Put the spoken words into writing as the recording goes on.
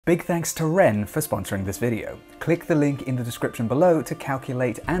Big thanks to Wren for sponsoring this video. Click the link in the description below to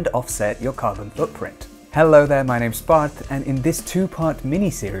calculate and offset your carbon footprint. Hello there, my name's Parth, and in this two-part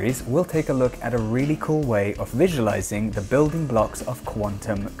mini-series, we'll take a look at a really cool way of visualizing the building blocks of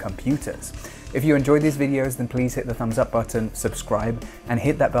quantum computers. If you enjoyed these videos, then please hit the thumbs up button, subscribe, and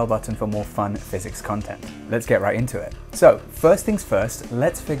hit that bell button for more fun physics content. Let's get right into it. So, first things first,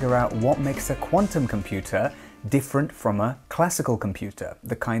 let's figure out what makes a quantum computer different from a classical computer,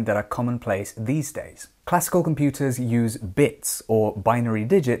 the kind that are commonplace these days. Classical computers use bits, or binary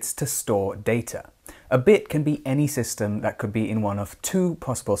digits, to store data. A bit can be any system that could be in one of two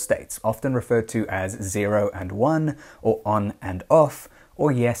possible states, often referred to as 0 and 1, or on and off,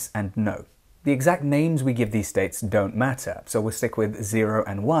 or yes and no. The exact names we give these states don't matter, so we'll stick with 0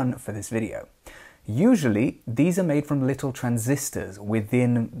 and 1 for this video. Usually, these are made from little transistors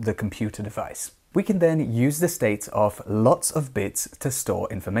within the computer device. We can then use the states of lots of bits to store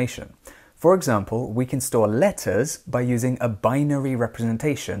information. For example, we can store letters by using a binary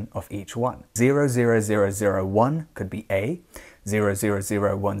representation of each one. 00001 could be A,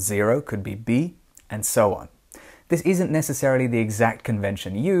 00010 could be B, and so on. This isn't necessarily the exact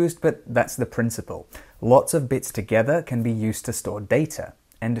convention used, but that's the principle. Lots of bits together can be used to store data,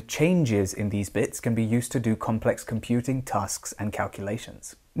 and changes in these bits can be used to do complex computing tasks and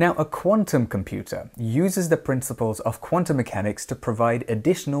calculations. Now, a quantum computer uses the principles of quantum mechanics to provide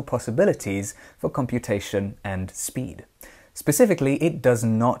additional possibilities for computation and speed. Specifically, it does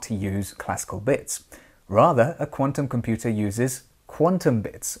not use classical bits. Rather, a quantum computer uses quantum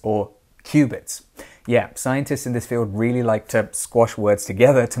bits, or qubits. Yeah, scientists in this field really like to squash words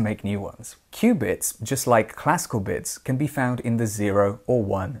together to make new ones. Qubits, just like classical bits, can be found in the 0 or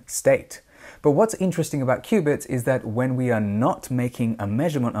 1 state. But what's interesting about qubits is that when we are not making a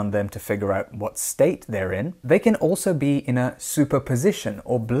measurement on them to figure out what state they're in, they can also be in a superposition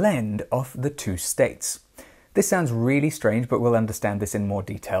or blend of the two states. This sounds really strange, but we'll understand this in more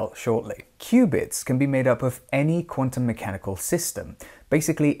detail shortly. Qubits can be made up of any quantum mechanical system,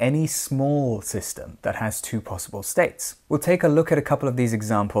 basically any small system that has two possible states. We'll take a look at a couple of these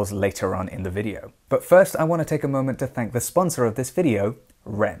examples later on in the video. But first, I want to take a moment to thank the sponsor of this video,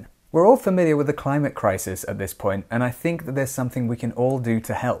 Wren. We're all familiar with the climate crisis at this point, and I think that there's something we can all do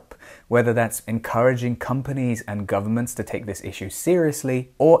to help, whether that's encouraging companies and governments to take this issue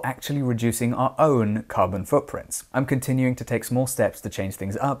seriously, or actually reducing our own carbon footprints. I'm continuing to take small steps to change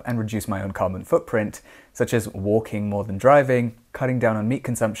things up and reduce my own carbon footprint, such as walking more than driving, cutting down on meat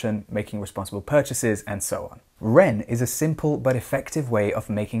consumption, making responsible purchases, and so on. Wren is a simple but effective way of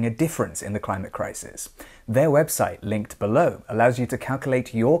making a difference in the climate crisis. Their website, linked below, allows you to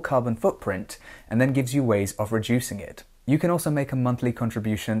calculate your carbon footprint and then gives you ways of reducing it. You can also make a monthly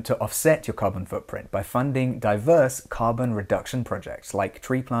contribution to offset your carbon footprint by funding diverse carbon reduction projects like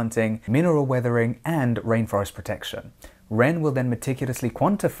tree planting, mineral weathering, and rainforest protection. Wren will then meticulously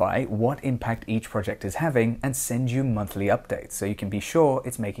quantify what impact each project is having and send you monthly updates so you can be sure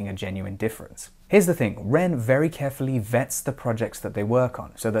it's making a genuine difference. Here's the thing, Wren very carefully vets the projects that they work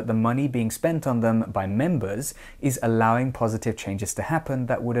on so that the money being spent on them by members is allowing positive changes to happen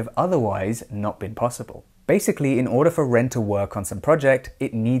that would have otherwise not been possible. Basically, in order for Wren to work on some project,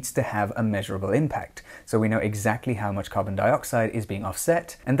 it needs to have a measurable impact, so we know exactly how much carbon dioxide is being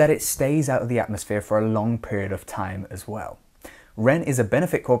offset and that it stays out of the atmosphere for a long period of time as well. Wren is a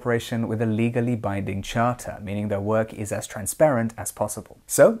benefit corporation with a legally binding charter, meaning their work is as transparent as possible.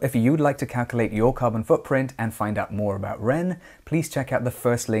 So, if you'd like to calculate your carbon footprint and find out more about Wren, please check out the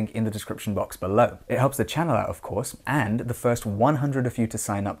first link in the description box below. It helps the channel out, of course, and the first 100 of you to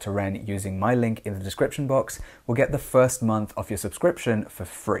sign up to Wren using my link in the description box will get the first month of your subscription for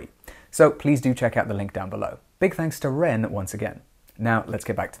free. So please do check out the link down below. Big thanks to Wren once again. Now let's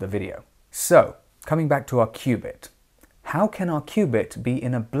get back to the video. So, coming back to our qubit. How can our qubit be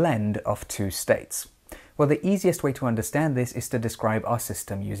in a blend of two states? Well, the easiest way to understand this is to describe our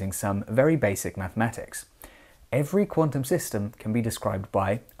system using some very basic mathematics. Every quantum system can be described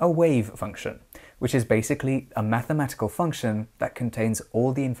by a wave function, which is basically a mathematical function that contains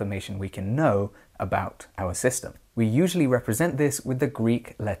all the information we can know about our system. We usually represent this with the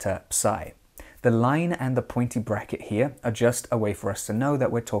Greek letter psi. The line and the pointy bracket here are just a way for us to know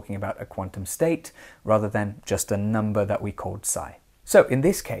that we're talking about a quantum state rather than just a number that we called psi. So in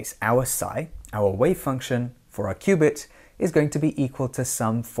this case, our psi, our wave function for our qubit, is going to be equal to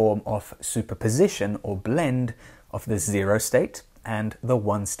some form of superposition or blend of the 0 state and the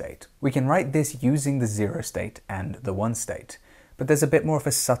 1 state. We can write this using the 0 state and the 1 state, but there's a bit more of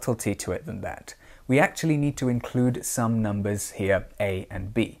a subtlety to it than that. We actually need to include some numbers here, a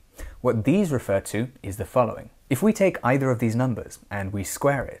and b. What these refer to is the following. If we take either of these numbers and we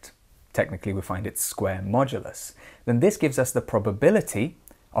square it, technically we find its square modulus, then this gives us the probability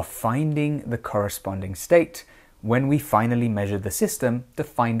of finding the corresponding state when we finally measure the system to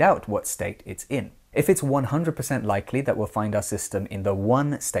find out what state it's in. If it's 100% likely that we'll find our system in the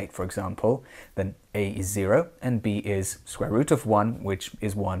 1 state, for example, then A is 0 and B is square root of 1, which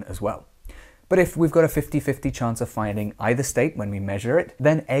is 1 as well. But if we've got a 50-50 chance of finding either state when we measure it,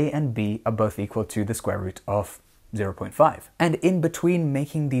 then A and B are both equal to the square root of 0.5. And in between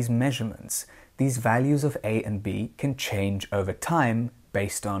making these measurements, these values of A and B can change over time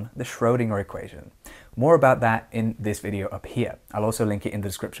based on the Schrödinger equation. More about that in this video up here. I'll also link it in the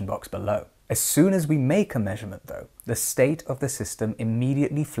description box below. As soon as we make a measurement though, the state of the system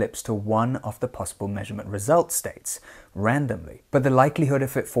immediately flips to one of the possible measurement result states, randomly. But the likelihood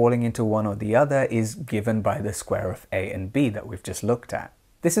of it falling into one or the other is given by the square of A and B that we've just looked at.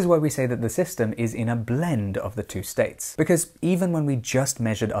 This is why we say that the system is in a blend of the two states. Because even when we just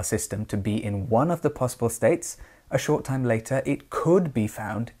measured our system to be in one of the possible states, a short time later it could be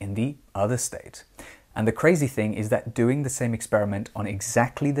found in the other state. And the crazy thing is that doing the same experiment on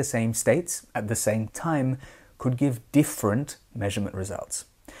exactly the same states at the same time could give different measurement results.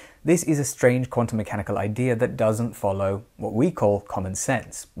 This is a strange quantum mechanical idea that doesn't follow what we call common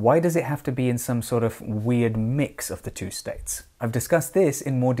sense. Why does it have to be in some sort of weird mix of the two states? I've discussed this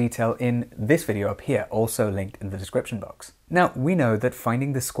in more detail in this video up here, also linked in the description box. Now, we know that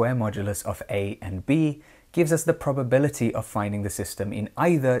finding the square modulus of A and B gives us the probability of finding the system in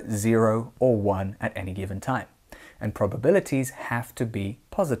either 0 or 1 at any given time. And probabilities have to be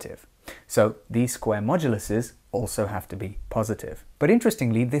positive. So these square moduluses also have to be positive. But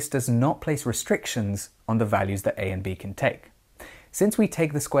interestingly, this does not place restrictions on the values that A and B can take. Since we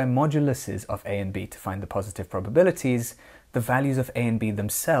take the square moduluses of A and B to find the positive probabilities, the values of A and B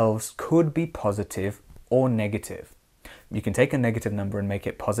themselves could be positive or negative. You can take a negative number and make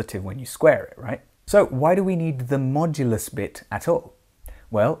it positive when you square it, right? So why do we need the modulus bit at all?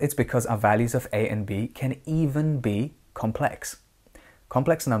 Well, it's because our values of A and B can even be complex.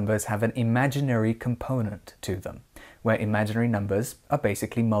 Complex numbers have an imaginary component to them, where imaginary numbers are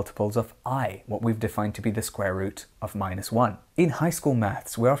basically multiples of I, what we've defined to be the square root of -1. In high school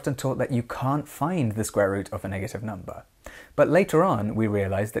maths, we're often taught that you can't find the square root of a negative number. But later on, we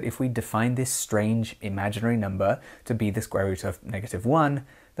realized that if we define this strange imaginary number to be the square root of -1,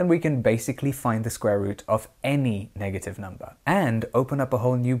 then we can basically find the square root of any negative number and open up a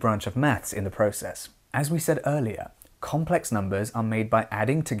whole new branch of maths in the process. As we said earlier, complex numbers are made by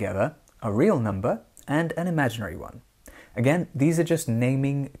adding together a real number and an imaginary one. Again, these are just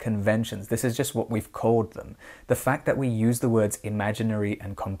naming conventions. This is just what we've called them. The fact that we use the words imaginary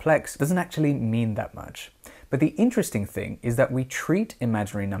and complex doesn't actually mean that much. But the interesting thing is that we treat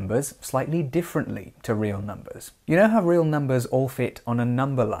imaginary numbers slightly differently to real numbers. You know how real numbers all fit on a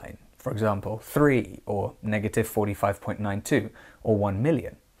number line? For example, 3 or -45.92 or 1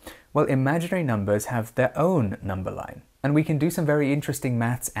 million. Well, imaginary numbers have their own number line. And we can do some very interesting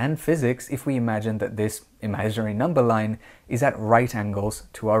maths and physics if we imagine that this imaginary number line is at right angles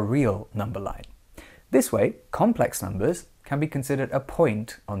to our real number line. This way, complex numbers can be considered a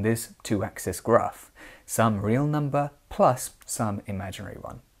point on this two-axis graph. Some real number plus some imaginary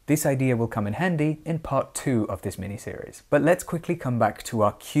one. This idea will come in handy in part 2 of this mini-series. But let's quickly come back to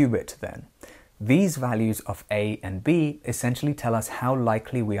our qubit then. These values of A and B essentially tell us how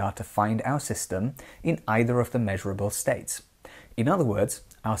likely we are to find our system in either of the measurable states. In other words,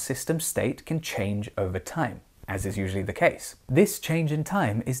 our system state can change over time, as is usually the case. This change in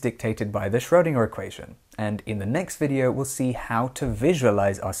time is dictated by the Schrödinger equation, and in the next video we'll see how to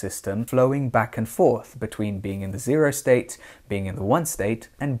visualize our system flowing back and forth between being in the 0 state, being in the 1 state,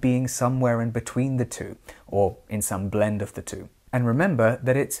 and being somewhere in between the two, or in some blend of the two. And remember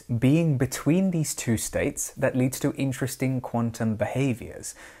that it's being between these two states that leads to interesting quantum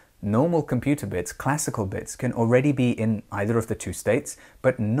behaviors. Normal computer bits, classical bits, can already be in either of the two states,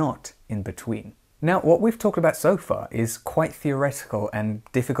 but not in between. Now, what we've talked about so far is quite theoretical and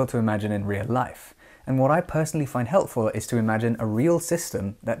difficult to imagine in real life. And what I personally find helpful is to imagine a real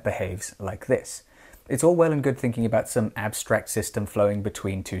system that behaves like this. It's all well and good thinking about some abstract system flowing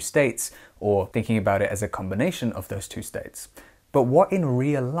between two states, or thinking about it as a combination of those two states. But what in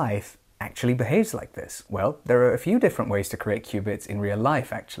real life actually behaves like this? Well, there are a few different ways to create qubits in real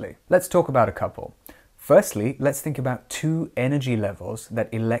life, actually. Let's talk about a couple. Firstly, let's think about two energy levels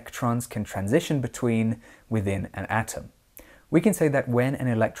that electrons can transition between within an atom. We can say that when an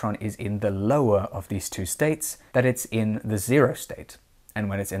electron is in the lower of these two states, that it's in the 0 state. And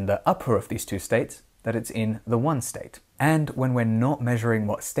when it's in the upper of these two states, that it's in the 1 state. And when we're not measuring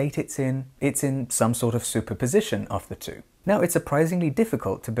what state it's in some sort of superposition of the two. Now, it's surprisingly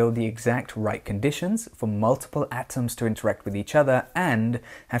difficult to build the exact right conditions for multiple atoms to interact with each other and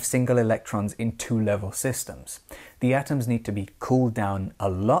have single electrons in 2-level systems. The atoms need to be cooled down a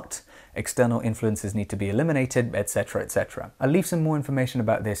lot, external influences need to be eliminated, etc., etc. I'll leave some more information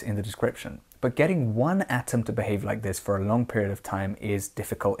about this in the description. But getting one atom to behave like this for a long period of time is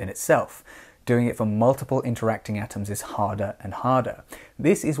difficult in itself. Doing it for multiple interacting atoms is harder and harder.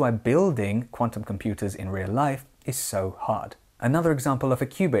 This is why building quantum computers in real life is so hard. Another example of a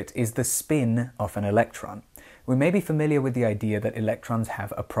qubit is the spin of an electron. We may be familiar with the idea that electrons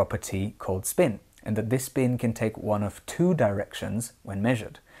have a property called spin, and that this spin can take one of 2 directions when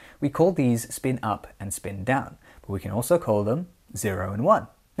measured. We call these spin up and spin down, but we can also call them 0 and 1.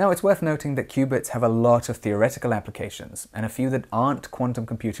 Now, it's worth noting that qubits have a lot of theoretical applications, and a few that aren't quantum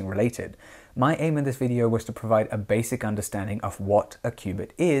computing related. My aim in this video was to provide a basic understanding of what a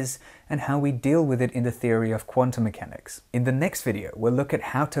qubit is, and how we deal with it in the theory of quantum mechanics. In the next video, we'll look at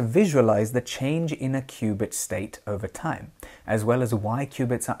how to visualize the change in a qubit state over time, as well as why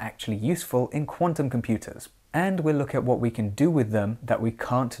qubits are actually useful in quantum computers. And we'll look at what we can do with them that we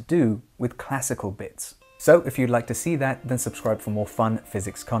can't do with classical bits. So if you'd like to see that, then subscribe for more fun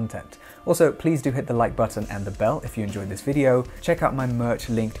physics content. Also, please do hit the like button and the bell if you enjoyed this video. Check out my merch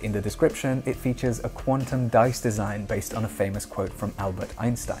linked in the description. It features a quantum dice design based on a famous quote from Albert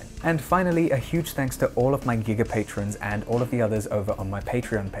Einstein. And finally, a huge thanks to all of my Giga patrons and all of the others over on my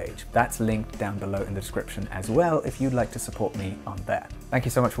Patreon page. That's linked down below in the description as well if you'd like to support me on there. Thank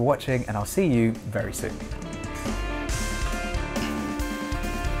you so much for watching, and I'll see you very soon.